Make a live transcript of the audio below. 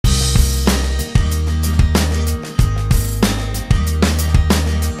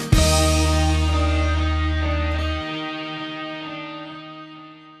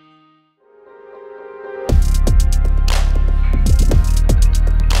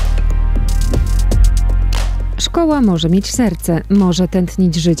Szkoła może mieć serce, może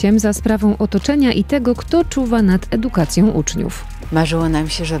tętnić życiem za sprawą otoczenia i tego, kto czuwa nad edukacją uczniów. Marzyło nam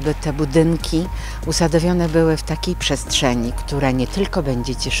się, żeby te budynki usadowione były w takiej przestrzeni, która nie tylko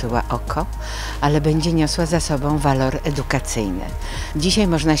będzie cieszyła oko, ale będzie niosła za sobą walor edukacyjny. Dzisiaj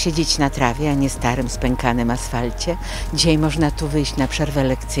można siedzieć na trawie, a nie starym, spękanym asfalcie. Dzisiaj można tu wyjść na przerwę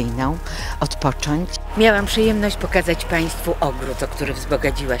lekcyjną, odpocząć. Miałam przyjemność pokazać Państwu ogród, o który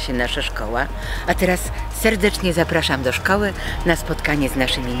wzbogaciła się nasza szkoła, a teraz serdecznie zapraszam do szkoły na spotkanie z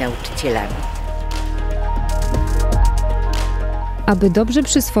naszymi nauczycielami. Aby dobrze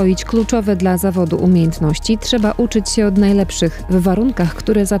przyswoić kluczowe dla zawodu umiejętności, trzeba uczyć się od najlepszych w warunkach,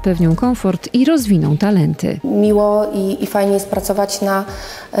 które zapewnią komfort i rozwiną talenty. Miło i fajnie jest pracować na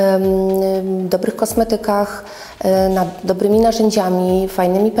dobrych kosmetykach, nad dobrymi narzędziami,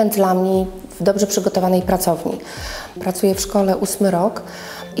 fajnymi pędzlami, w dobrze przygotowanej pracowni. Pracuję w szkole 8. rok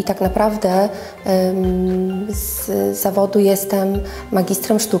i tak naprawdę z zawodu jestem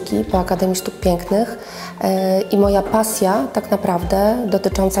magistrem sztuki po Akademii Sztuk Pięknych i moja pasja tak naprawdę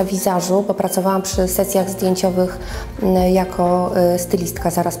dotycząca wizażu, bo pracowałam przy sesjach zdjęciowych jako stylistka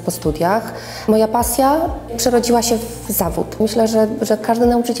zaraz po studiach. Moja pasja przerodziła się w zawód. Myślę, że każdy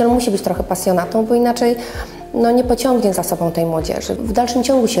nauczyciel musi być trochę pasjonatą, bo inaczej nie pociągnie za sobą tej młodzieży. W dalszym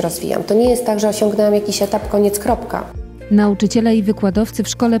ciągu się rozwijam. To nie jest tak, że osiągnęłam jakiś etap, koniec, kropka. Nauczyciele i wykładowcy w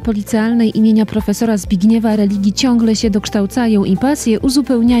Szkole Policealnej imienia profesora Zbigniewa Religi ciągle się dokształcają i pasje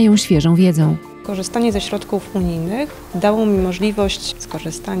uzupełniają świeżą wiedzą. Korzystanie ze środków unijnych dało mi możliwość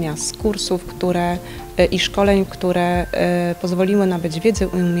skorzystania z kursów i szkoleń, które pozwoliły nabyć wiedzę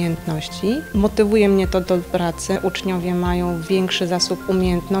i umiejętności. Motywuje mnie to do pracy. Uczniowie mają większy zasób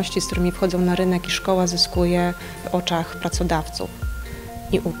umiejętności, z którymi wchodzą na rynek i szkoła zyskuje w oczach pracodawców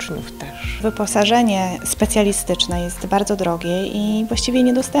i uczniów też. Wyposażenie specjalistyczne jest bardzo drogie i właściwie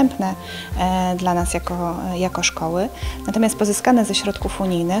niedostępne dla nas jako szkoły, natomiast pozyskane ze środków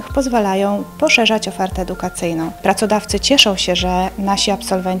unijnych pozwalają poszerzać ofertę edukacyjną. Pracodawcy cieszą się, że nasi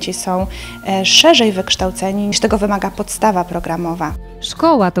absolwenci są szerzej wykształceni niż tego wymaga podstawa programowa.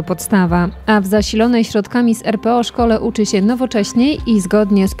 Szkoła to podstawa, a w zasilonej środkami z RPO szkole uczy się nowocześniej i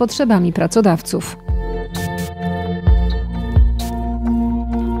zgodnie z potrzebami pracodawców.